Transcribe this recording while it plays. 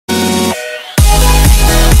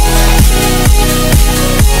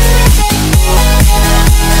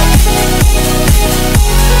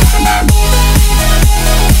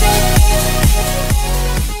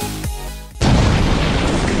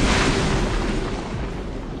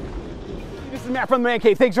is Matt from the Man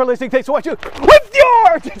Cave. Thanks for listening. Thanks for watching. With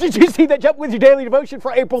your, did you see that jump with your daily devotion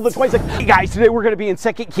for April the 26th? Hey guys, today we're going to be in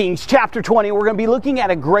 2 Kings chapter 20. We're going to be looking at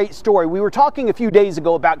a great story. We were talking a few days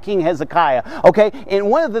ago about King Hezekiah, okay? And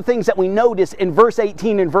one of the things that we notice in verse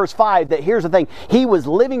 18 and verse 5, that here's the thing. He was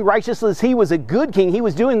living righteousness. He was a good king. He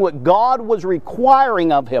was doing what God was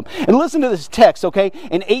requiring of him. And listen to this text, okay?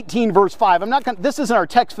 In 18 verse 5. This isn't our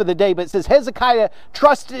text for the day, but it says, Hezekiah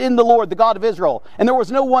trusted in the Lord, the God of Israel, and there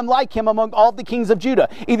was no one like him among all the kings of Judah,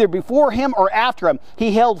 either before him or after him.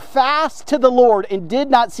 He held fast to the Lord and did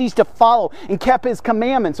not cease to follow and kept his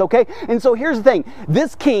commandments, okay? And so here's the thing.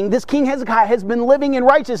 This king Hezekiah has been living in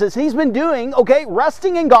righteousness. He's been doing, okay,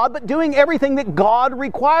 resting in God, but doing everything that God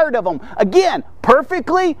required of him. Again,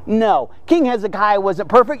 perfectly? No. King Hezekiah wasn't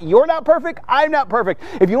perfect. You're not perfect. I'm not perfect.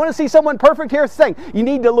 If you want to see someone perfect, here's the thing. You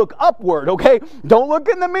need to look upward, okay? Don't look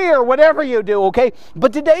in the mirror, whatever you do, okay?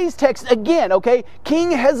 But today's text, again, okay,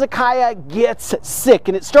 King Hezekiah gets sick.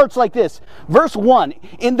 And it starts like this. Verse 1,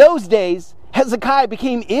 in those days, Hezekiah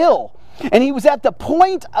became ill, and he was at the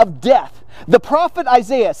point of death. The prophet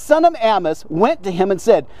Isaiah, son of Amos, went to him and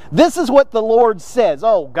said, this is what the Lord says.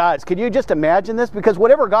 Oh, guys, can you just imagine this? Because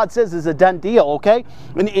whatever God says is a done deal, okay?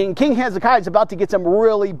 And King Hezekiah is about to get some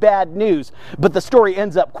really bad news, but the story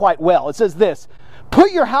ends up quite well. It says this,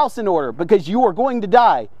 put your house in order because you are going to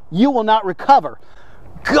die. You will not recover.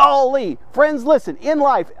 Golly, friends, listen, in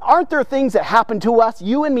life, aren't there things that happen to us,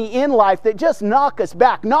 you and me in life, that just knock us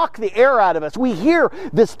back, knock the air out of us? We hear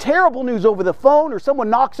this terrible news over the phone, or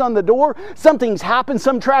someone knocks on the door, something's happened,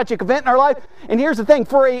 some tragic event in our life. And here's the thing,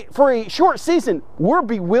 for a short season, we're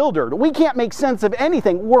bewildered. We can't make sense of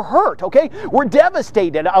anything. We're hurt, okay? We're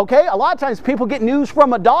devastated, okay? A lot of times people get news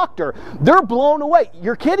from a doctor. They're blown away.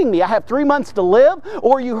 You're kidding me. I have 3 months to live?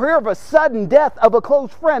 Or you hear of a sudden death of a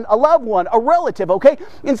close friend, a loved one, a relative, okay?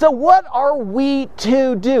 And so what are we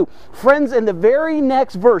to do? Friends, in the very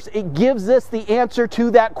next verse, it gives us the answer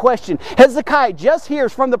to that question. Hezekiah just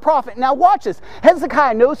hears from the prophet. Now watch this.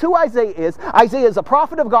 Hezekiah knows who Isaiah is. Isaiah is a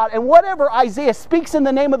prophet of God, and whatever Isaiah speaks in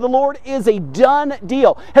the name of the Lord is a done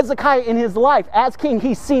deal. Hezekiah, in his life as king,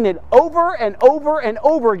 he's seen it over and over and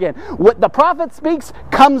over again. What the prophet speaks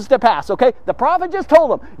comes to pass, okay? The prophet just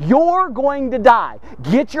told him, you're going to die.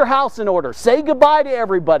 Get your house in order. Say goodbye to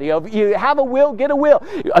everybody. You have a will, get a will.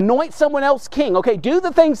 Anoint someone else king, okay? Do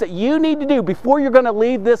the things that you need to do before you're going to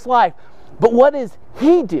leave this life. But what does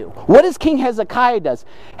he do? What does King Hezekiah does?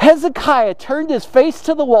 Hezekiah turned his face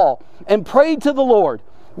to the wall and prayed to the Lord.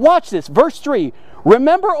 Watch this, verse 3.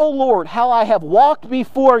 Remember, O Lord, how I have walked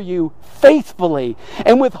before you faithfully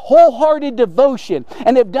and with wholehearted devotion,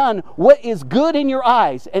 and have done what is good in your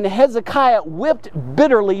eyes. And Hezekiah wept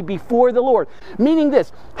bitterly before the Lord. Meaning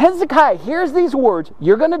this, Hezekiah hears these words,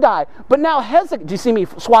 you're going to die. But now Hezekiah, do you see me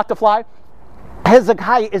swat the fly?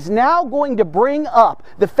 Hezekiah is now going to bring up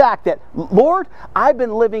the fact that, Lord, I've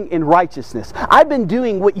been living in righteousness. I've been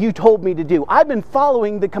doing what you told me to do. I've been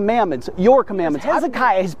following the commandments, your commandments.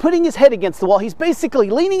 Hezekiah is putting his head against the wall. He's basically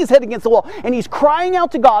leaning his head against the wall, and he's crying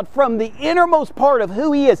out to God from the innermost part of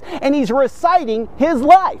who he is, and he's reciting his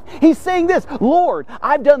life. He's saying this, Lord,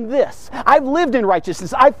 I've done this. I've lived in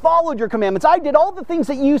righteousness. I've followed your commandments. I did all the things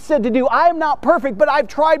that you said to do. I am not perfect, but I've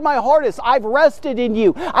tried my hardest. I've rested in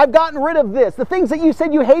you. I've gotten rid of this. The things that you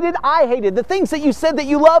said you hated, I hated. The things that you said that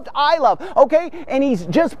you loved, I love. Okay? And he's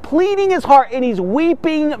just pleading his heart, and he's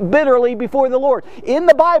weeping bitterly before the Lord. In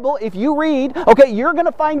the Bible, if you read, okay, you're going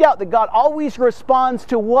to find out that God always responds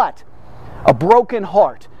to what? A broken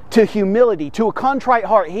heart. To humility, to a contrite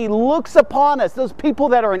heart. He looks upon us, those people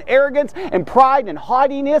that are in arrogance and pride and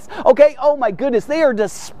haughtiness. Okay, oh my goodness, they are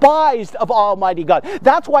despised of Almighty God.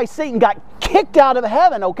 That's why Satan got kicked out of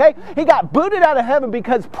heaven, okay? He got booted out of heaven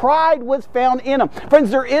because pride was found in him.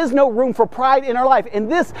 Friends, there is no room for pride in our life.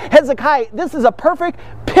 And this Hezekiah, this is a perfect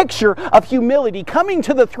picture of humility, coming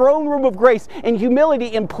to the throne room of grace in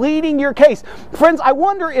humility and pleading your case. Friends, I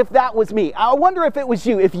wonder if that was me. I wonder if it was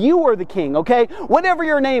you, if you were the king, okay? Whatever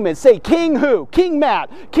your name is, say King who? King Matt,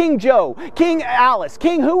 King Joe, King Alice,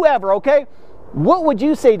 King whoever, okay? What would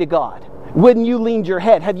you say to God when you leaned your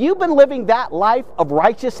head? Have you been living that life of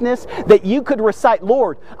righteousness that you could recite,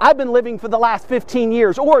 Lord, I've been living for the last 15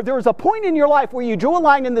 years. Or there was a point in your life where you drew a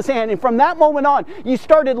line in the sand, and from that moment on, you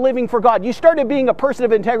started living for God. You started being a person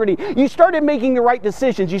of integrity. You started making the right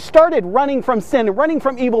decisions. You started running from sin and running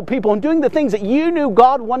from evil people and doing the things that you knew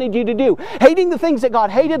God wanted you to do. Hating the things that God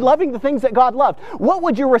hated, loving the things that God loved. What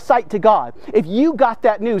would you recite to God if you got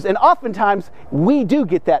that news? And oftentimes, we do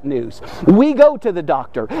get that news. We go to the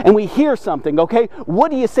doctor and we hear something, okay?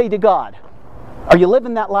 What do you say to God? Are you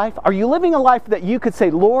living that life? Are you living a life that you could say,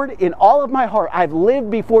 Lord, in all of my heart, I've lived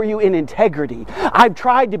before you in integrity. I've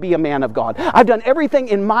tried to be a man of God. I've done everything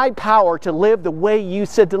in my power to live the way you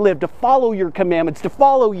said to live, to follow your commandments, to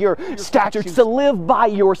follow your statutes, to live by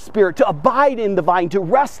your Spirit, to abide in the vine, to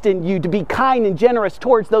rest in you, to be kind and generous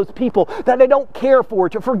towards those people that I don't care for,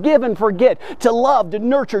 to forgive and forget, to love, to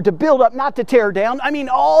nurture, to build up, not to tear down. I mean,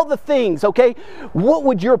 all the things, okay? What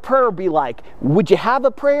would your prayer be like? Would you have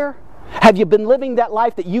a prayer? Have you been living that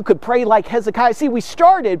life that you could pray like Hezekiah? See, we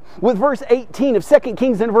started with verse 18 of 2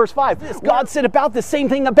 Kings and verse 5. God said about the same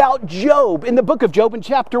thing about Job in the book of Job in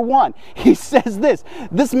chapter 1. He says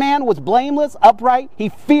this man was blameless, upright, he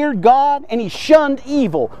feared God, and he shunned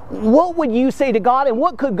evil. What would you say to God, and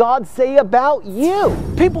what could God say about you?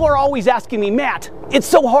 People are always asking me, Matt, it's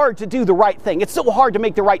so hard to do the right thing. It's so hard to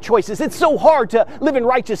make the right choices. It's so hard to live in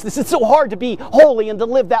righteousness. It's so hard to be holy and to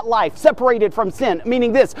live that life separated from sin.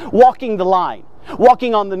 Meaning this, walking the line,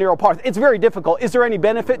 walking on the narrow path. It's very difficult. Is there any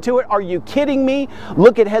benefit to it? Are you kidding me?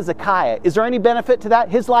 Look at Hezekiah. Is there any benefit to that?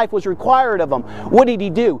 His life was required of him. What did he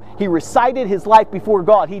do? He recited his life before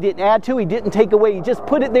God. He didn't add to, he didn't take away. He just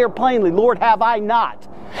put it there plainly. Lord, have I not?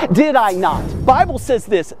 Did I not? The Bible says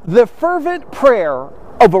this, the fervent prayer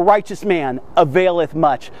of a righteous man availeth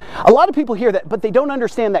much. A lot of people hear that, but they don't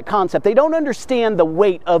understand that concept. They don't understand the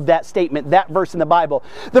weight of that statement, that verse in the Bible.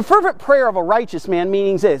 The fervent prayer of a righteous man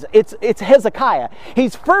means this. It's Hezekiah.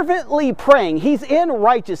 He's fervently praying. He's in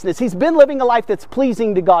righteousness. He's been living a life that's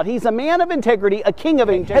pleasing to God. He's a man of integrity, a king of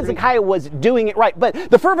integrity. Hezekiah was doing it right.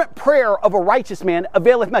 But the fervent prayer of a righteous man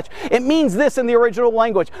availeth much. It means this in the original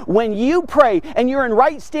language. When you pray and you're in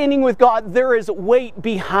right standing with God, there is weight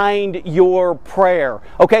behind your prayer.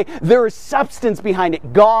 Okay, there is substance behind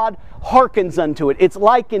it. God hearkens unto it. It's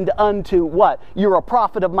likened unto what? You're a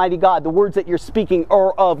prophet of mighty God. The words that you're speaking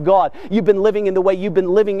are of God. You've been living in the way, you've been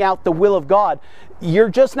living out the will of God. You're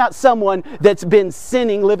just not someone that's been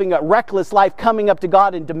sinning, living a reckless life, coming up to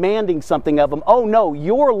God and demanding something of Him. Oh no,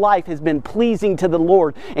 your life has been pleasing to the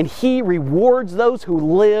Lord, and He rewards those who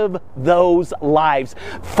live those lives.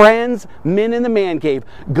 Friends, men in the man cave,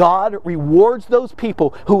 God rewards those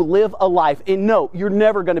people who live a life. And no, you're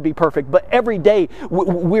never going to be perfect, but every day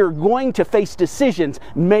we're going to face decisions.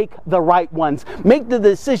 Make the right ones. Make the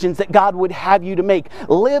decisions that God would have you to make.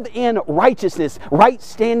 Live in righteousness, right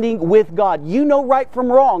standing with God. You know right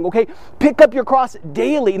from wrong, okay? Pick up your cross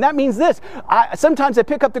daily. And that means this. Sometimes I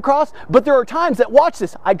pick up the cross, but there are times that, watch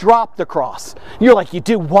this, I drop the cross. You're like, you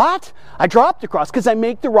do what? I drop the cross because I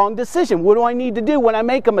make the wrong decision. What do I need to do when I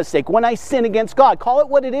make a mistake? When I sin against God? Call it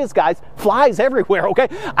what it is, guys. Flies everywhere, okay?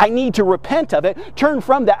 I need to repent of it, turn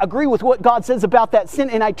from that, agree with what God says about that sin,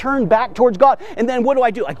 and I turn back towards God. And then what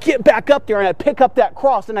do? I get back up there and I pick up that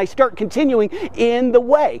cross and I start continuing in the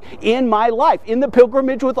way, in my life, in the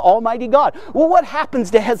pilgrimage with Almighty God. Well, what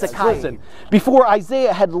happens to Hezekiah? Listen, before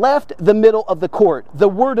Isaiah had left the middle of the court, the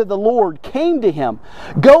word of the Lord came to him.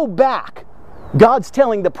 Go back. God's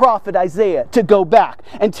telling the prophet Isaiah to go back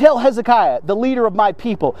and tell Hezekiah, the leader of my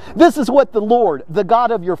people, this is what the Lord, the God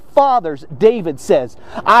of your fathers, David says.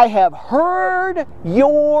 I have heard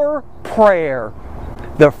your prayer.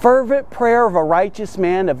 The fervent prayer of a righteous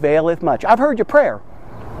man availeth much. I've heard your prayer.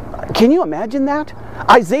 Can you imagine that?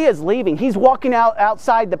 Isaiah's leaving. He's walking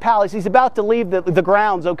outside the palace. He's about to leave the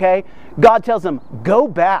grounds, okay? God tells him, go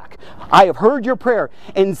back. I have heard your prayer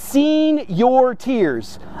and seen your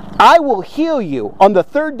tears. I will heal you on the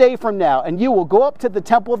third day from now, and you will go up to the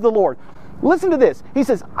temple of the Lord. Listen to this. He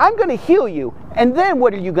says, I'm going to heal you. And then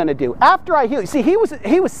what are you going to do? After I heal you. See, he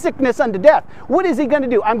was sickness unto death. What is he going to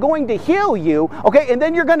do? I'm going to heal you, okay? And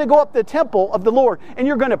then you're going to go up the temple of the Lord and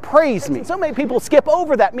you're going to praise me. So many people skip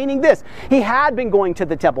over that, meaning this. He had been going to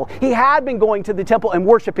the temple. He had been going to the temple and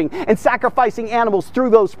worshiping and sacrificing animals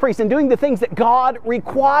through those priests and doing the things that God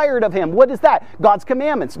required of him. What is that? God's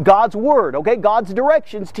commandments, God's word, okay? God's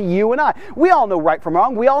directions to you and I. We all know right from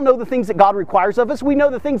wrong. We all know the things that God requires of us. We know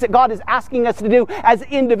the things that God is asking us to do as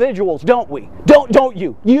individuals, don't we? Don't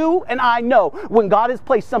you? You and I know when God has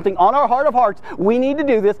placed something on our heart of hearts, we need to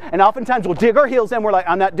do this, and oftentimes we'll dig our heels in, we're like,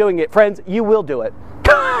 I'm not doing it. Friends, you will do it.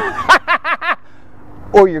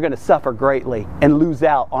 Or you're going to suffer greatly and lose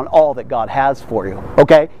out on all that God has for you,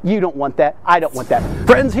 okay? You don't want that. I don't want that.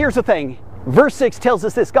 Friends, here's the thing. Verse 6 tells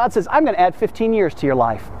us this. God says, I'm going to add 15 years to your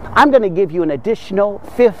life. I'm going to give you an additional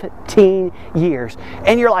 15 years.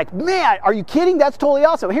 And you're like, man, are you kidding? That's totally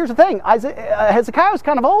awesome. Here's the thing. Hezekiah was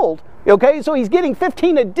kind of old, okay? So he's getting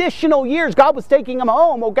 15 additional years. God was taking him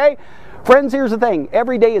home, okay? Friends, here's the thing.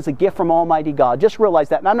 Every day is a gift from Almighty God. Just realize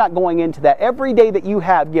that. And I'm not going into that. Every day that you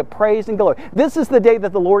have, give praise and glory. This is the day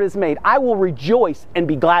that the Lord has made. I will rejoice and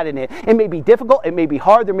be glad in it. It may be difficult. It may be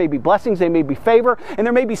hard. There may be blessings. There may be favor. And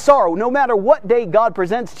there may be sorrow. No matter what day God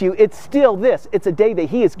presents to you, it's still this. It's a day that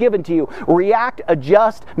He has given to you. React,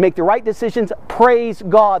 adjust, make the right decisions. Praise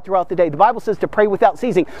God throughout the day. The Bible says to pray without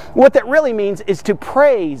ceasing. What that really means is to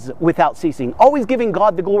praise without ceasing. Always giving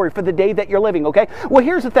God the glory for the day that you're living, okay? Well,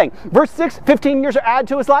 here's the thing. Verse 6, 15 years are added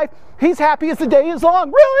to his life. He's happy as the day is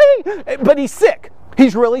long. Really? But he's sick.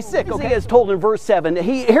 He's really sick. Okay? He is told in verse 7,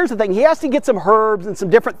 here's the thing. He has to get some herbs and some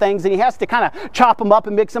different things, and he has to kind of chop them up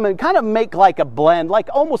and mix them and kind of make like a blend, like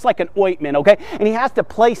almost like an ointment, okay? And he has to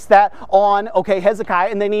place that on, okay, Hezekiah,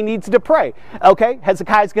 and then he needs to pray. Okay?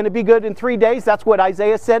 Hezekiah's going to be good in 3 days. That's what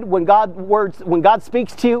Isaiah said. When God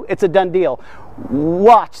speaks to you, it's a done deal.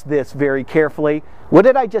 Watch this very carefully. What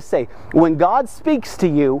did I just say? When God speaks to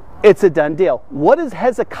you, it's a done deal. What does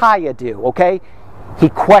Hezekiah do? Okay? He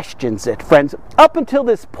questions it, friends. Up until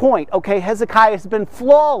this point, okay, Hezekiah has been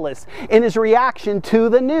flawless in his reaction to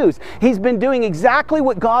the news. He's been doing exactly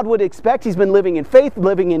what God would expect. He's been living in faith,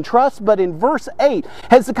 living in trust. But in verse 8,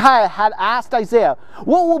 Hezekiah had asked Isaiah,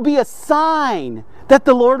 what will be a sign that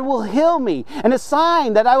the Lord will heal me, and a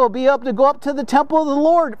sign that I will be able to go up to the temple of the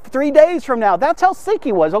Lord 3 days from now? That's how sick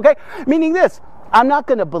he was, okay? Meaning this, I'm not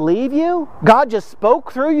going to believe you? God just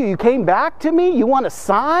spoke through you. You came back to me? You want a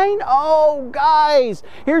sign? Oh, guys,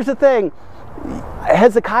 here's the thing.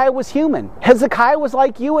 Hezekiah was human. Hezekiah was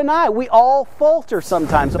like you and I. We all falter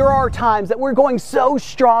sometimes. There are times that we're going so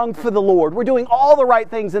strong for the Lord. We're doing all the right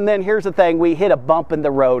things, and then here's the thing. We hit a bump in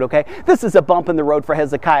the road, okay? This is a bump in the road for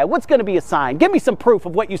Hezekiah. What's going to be a sign? Give me some proof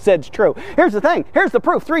of what you said is true. Here's the thing. Here's the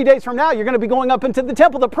proof. 3 days from now, you're going to be going up into the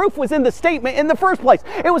temple. The proof was in the statement in the first place.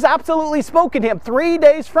 It was absolutely spoken to him. 3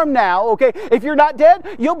 days from now, okay, if you're not dead,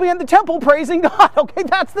 you'll be in the temple praising God, okay?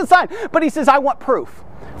 That's the sign. But he says, I want proof.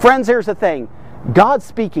 Friends, here's the thing. God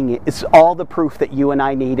speaking is all the proof that you and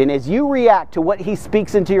I need. And as you react to what He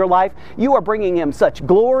speaks into your life, you are bringing Him such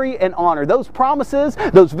glory and honor. Those promises,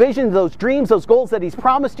 those visions, those dreams, those goals that He's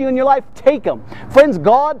promised you in your life, take them. Friends,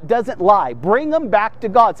 God doesn't lie. Bring them back to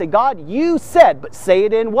God. Say, God, you said, but say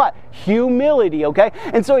it in what? Humility, okay?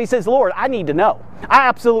 And so He says, Lord, I need to know. I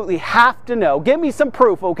absolutely have to know. Give me some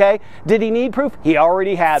proof, okay? Did he need proof? He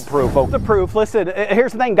already had proof. The proof, listen,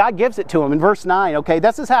 here's the thing. God gives it to him in verse 9, okay?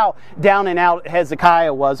 This is how down and out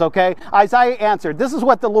Hezekiah was, okay? Isaiah answered, this is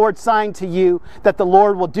what the Lord signed to you, that the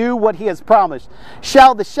Lord will do what He has promised.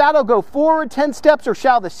 Shall the shadow go forward 10 steps, or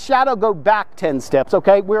shall the shadow go back 10 steps,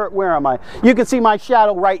 okay? Where am I? You can see my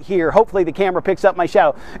shadow right here. Hopefully the camera picks up my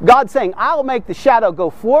shadow. God's saying, I'll make the shadow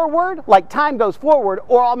go forward, like time goes forward,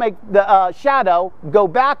 or I'll make the shadow go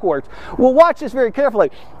backwards. Well, watch this very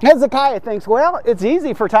carefully. Hezekiah thinks, well, it's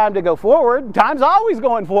easy for time to go forward. Time's always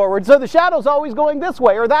going forward, so the shadow's always going this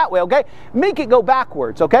way or that way, okay? Make it go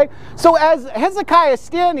backwards, okay? So as Hezekiah is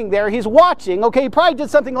standing there, he's watching, okay? He probably did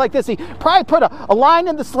something like this. He probably put a line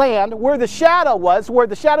in the sand where the shadow was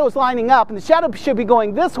lining up, and the shadow should be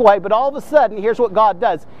going this way, but all of a sudden, here's what God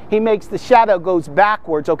does. He makes the shadow goes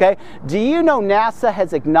backwards, okay? Do you know NASA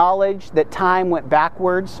has acknowledged that time went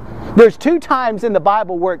backwards? There's 2 times in the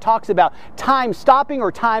Bible where it talks about time stopping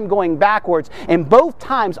or time going backwards, and both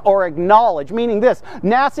times are acknowledged, meaning this,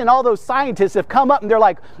 NASA and all those scientists have come up and they're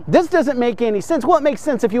like, this doesn't make any sense. Well, it makes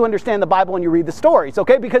sense if you understand the Bible and you read the stories,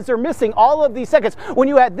 okay? Because they're missing all of these seconds. When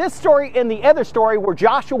you had this story and the other story where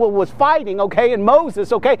Joshua was fighting, okay, and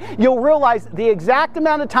Moses, okay, you'll realize the exact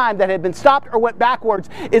amount of time that had been stopped or went backwards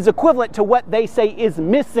is equivalent to what they say is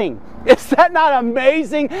missing. Is that not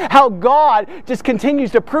amazing how God just continues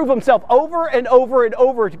to prove Himself over and over and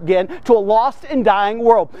over again to a lost and dying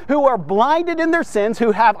world who are blinded in their sins, who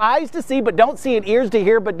have eyes to see but don't see and ears to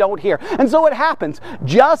hear but don't hear. And so it happens.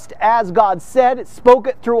 Just as God said, spoke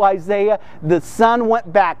it through Isaiah, the sun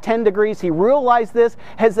went back 10 degrees. He realized this.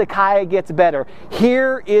 Hezekiah gets better.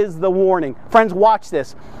 Here is the warning. Friends, watch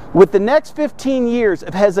this. With the next 15 years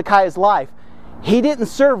of Hezekiah's life, he didn't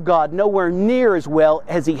serve God nowhere near as well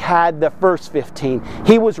as he had the first 15.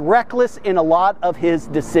 He was reckless in a lot of his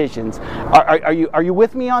decisions. Are you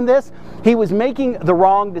with me on this? He was making the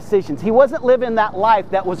wrong decisions. He wasn't living that life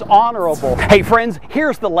that was honorable. Hey friends,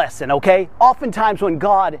 here's the lesson, okay? Oftentimes when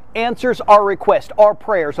God answers our request, our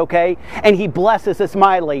prayers, okay, and He blesses us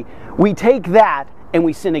mightily, we take that and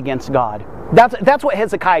we sin against God. That's what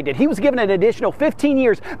Hezekiah did. He was given an additional 15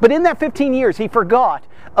 years, but in that 15 years he forgot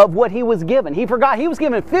of what he was given. He forgot he was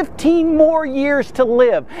given 15 more years to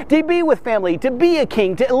live, to be with family, to be a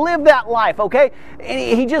king, to live that life, okay?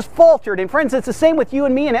 And he just faltered. And friends, it's the same with you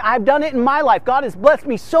and me, and I've done it in my life. God has blessed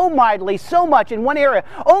me so mightily, so much in one area,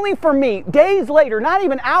 only for me, days later, not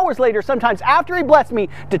even hours later, sometimes after he blessed me,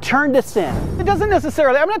 to turn to sin. It doesn't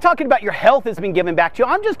necessarily, I'm not talking about your health has been given back to you.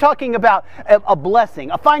 I'm just talking about a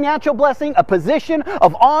blessing, a financial blessing, a position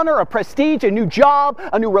of honor, a prestige, a new job,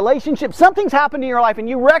 a new relationship. Something's happened in your life and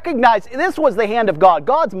you recognize this was the hand of God.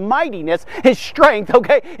 God's mightiness, His strength,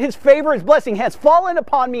 okay, His favor, His blessing has fallen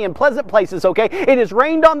upon me in pleasant places, okay? It has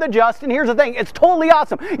rained on the just, and here's the thing, it's totally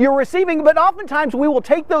awesome. You're receiving, but oftentimes we will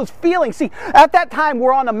take those feelings. See, at that time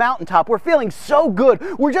we're on a mountaintop. We're feeling so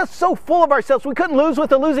good. We're just so full of ourselves. We couldn't lose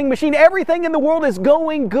with a losing machine. Everything in the world is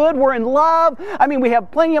going good. We're in love. I mean, we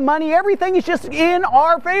have plenty of money. Everything is just in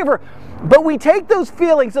our favor. But we take those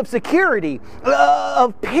feelings of security,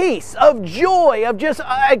 of peace, of joy, of just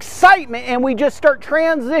excitement, and we just start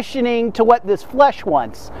transitioning to what this flesh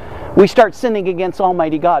wants. We start sinning against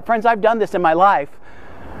Almighty God. Friends, I've done this in my life.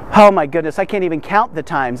 Oh my goodness, I can't even count the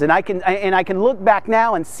times. And I can look back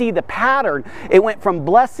now and see the pattern. It went from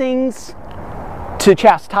blessings to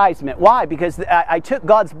chastisement. Why? Because I took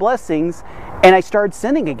God's blessings and I started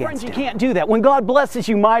sinning against Him. You can't do that. When God blesses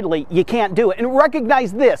you mightily, you can't do it. And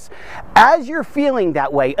recognize this, as you're feeling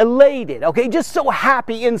that way, elated, okay, just so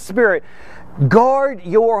happy in spirit, guard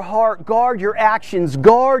your heart, guard your actions,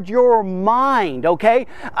 guard your mind, okay?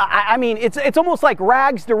 I mean, it's almost like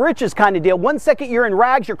rags to riches kind of deal. One second you're in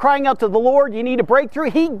rags, you're crying out to the Lord, you need a breakthrough,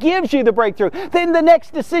 He gives you the breakthrough. Then the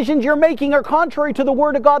next decisions you're making are contrary to the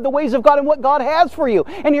Word of God, the ways of God, and what God has for you.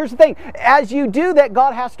 And here's the thing, as you do that,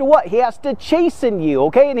 God has to what? He has to chasten you,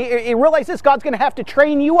 okay? And he realize this, God's going to have to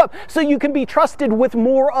train you up so you can be trusted with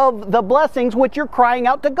more of the blessings which you're crying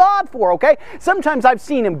out to God for, okay? Sometimes I've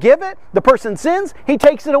seen Him give it, the person sins, He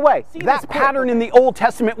takes it away. See that pattern in the Old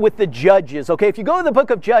Testament with the judges, okay? If you go to the book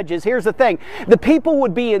of Judges, here's the thing. The people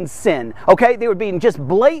would be in sin, okay? They would be in just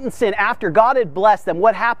blatant sin after God had blessed them.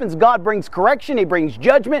 What happens? God brings correction. He brings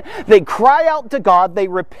judgment. They cry out to God. They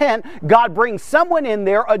repent. God brings someone in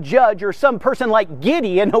there, a judge or some person like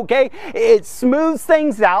Gideon, okay? It smooths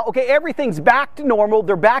things out, okay? Everything's back to normal.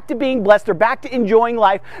 They're back to being blessed. They're back to enjoying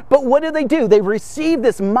life. But what do? They receive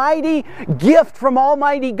this mighty gift from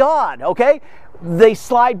Almighty God, okay? They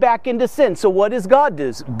slide back into sin. So what does God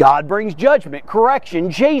do? God brings judgment, correction,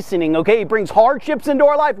 chastening, okay? He brings hardships into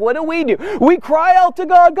our life. What do? We cry out to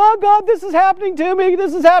God, God, this is happening to me,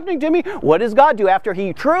 this is happening to me. What does God do after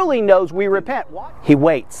He truly knows we repent? He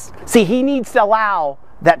waits. See, He needs to allow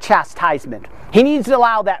that chastisement. He needs to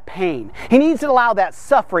allow that pain. He needs to allow that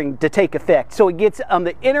suffering to take effect so it gets on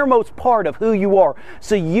the innermost part of who you are,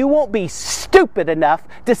 so you won't be stupid enough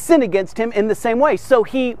to sin against Him in the same way. So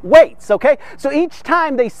He waits, okay? So each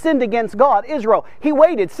time they sinned against God, Israel, He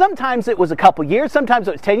waited. Sometimes it was a couple years, sometimes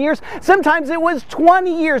it was 10 years, sometimes it was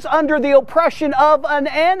 20 years under the oppression of an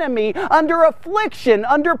enemy, under affliction,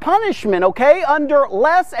 under punishment, okay? Under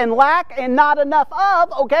less and lack and not enough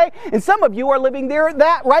of, okay? And some of you are living there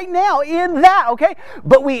that right now in that, okay?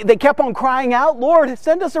 But they kept on crying out, Lord,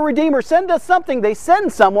 send us a Redeemer, send us something. They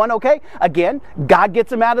send someone, okay? Again, God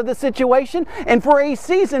gets them out of the situation, and for a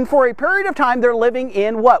season, for a period of time, they're living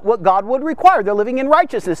in what God would require. They're living in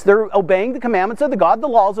righteousness. They're obeying the commandments of God, the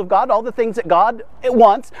laws of God, all the things that God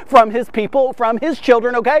wants from His people, from His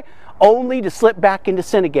children, okay? Only to slip back into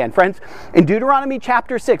sin again. Friends, in Deuteronomy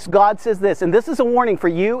chapter 6, God says this, and this is a warning for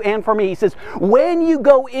you and for me. He says, when you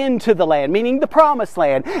go into the land, meaning the promised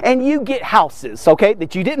land, and you get houses, okay,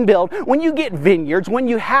 that you didn't build, when you get vineyards, when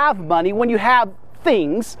you have money, when you have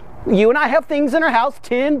things, you and I have things in our house,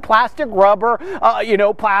 tin, plastic, rubber,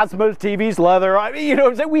 plasmas, TVs,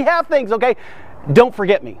 leather, we have things, okay? Don't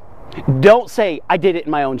forget me. Don't say, I did it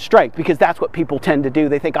in my own strength, because that's what people tend to do.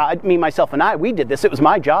 They think, me, myself, and we did this. It was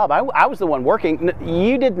my job. I was the one working.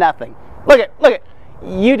 You did nothing. Look at.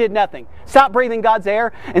 You did nothing. Stop breathing God's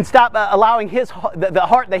air and stop allowing the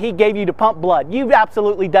heart that He gave you to pump blood. You've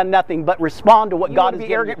absolutely done nothing but respond to what God is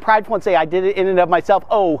arrogant, prideful, and say, I did it in and of myself.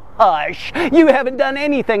 Oh, hush. You haven't done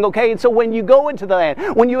anything, okay? And so when you go into the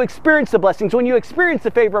land, when you experience the blessings, when you experience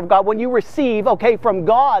the favor of God, when you receive, okay, from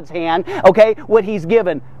God's hand, okay, what He's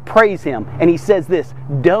given, praise him. And he says this,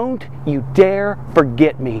 don't you dare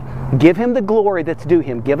forget me. Give him the glory that's due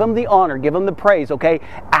him. Give him the honor. Give him the praise, okay?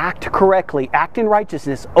 Act correctly. Act in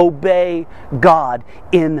righteousness. Obey God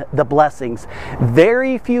in the blessings.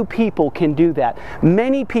 Very few people can do that.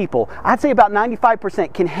 Many people, I'd say about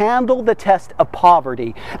 95%, can handle the test of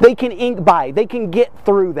poverty. They can ink by. They can get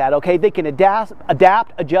through that, okay? They can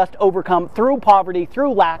adapt, adjust, overcome through poverty,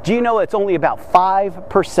 through lack. Do you know it's only about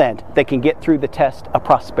 5% that can get through the test of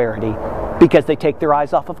prosperity because they take their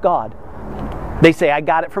eyes off of God. They say, I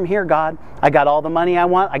got it from here, God. I got all the money I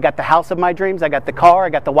want. I got the house of my dreams. I got the car. I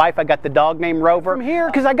got the wife. I got the dog named Rover. From here,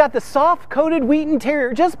 because I got the soft-coated Wheaten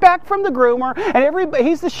Terrier just back from the groomer. And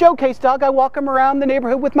he's the showcase dog. I walk him around the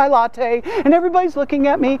neighborhood with my latte. And everybody's looking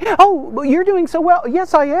at me. Oh, you're doing so well.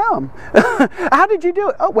 Yes, I am. How did you do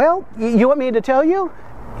it? Oh, well, you want me to tell you?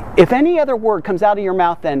 If any other word comes out of your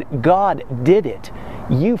mouth, then God did it.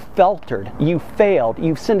 You faltered, you failed,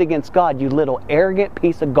 you've sinned against God, you little arrogant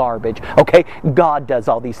piece of garbage. Okay, God does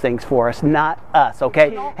all these things for us, not us.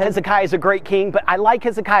 Okay, Hezekiah is a great king, but I like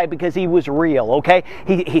Hezekiah because he was real. Okay,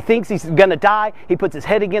 he thinks he's gonna die. He puts his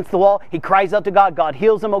head against the wall. He cries out to God. God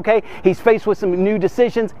heals him. Okay, he's faced with some new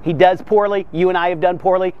decisions. He does poorly. You and I have done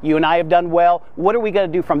poorly. You and I have done well. What are we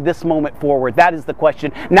going to do from this moment forward? That is the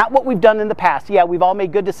question. Not what we've done in the past. Yeah, we've all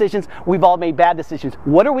made good decisions. We've all made bad decisions.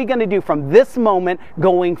 What are we going to do from this moment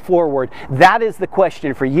going forward? That is the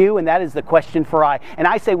question for you, and that is the question for I. And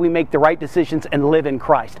I say we make the right decisions and live in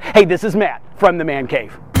Christ. Hey, this is Matt from the Man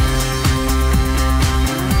Cave.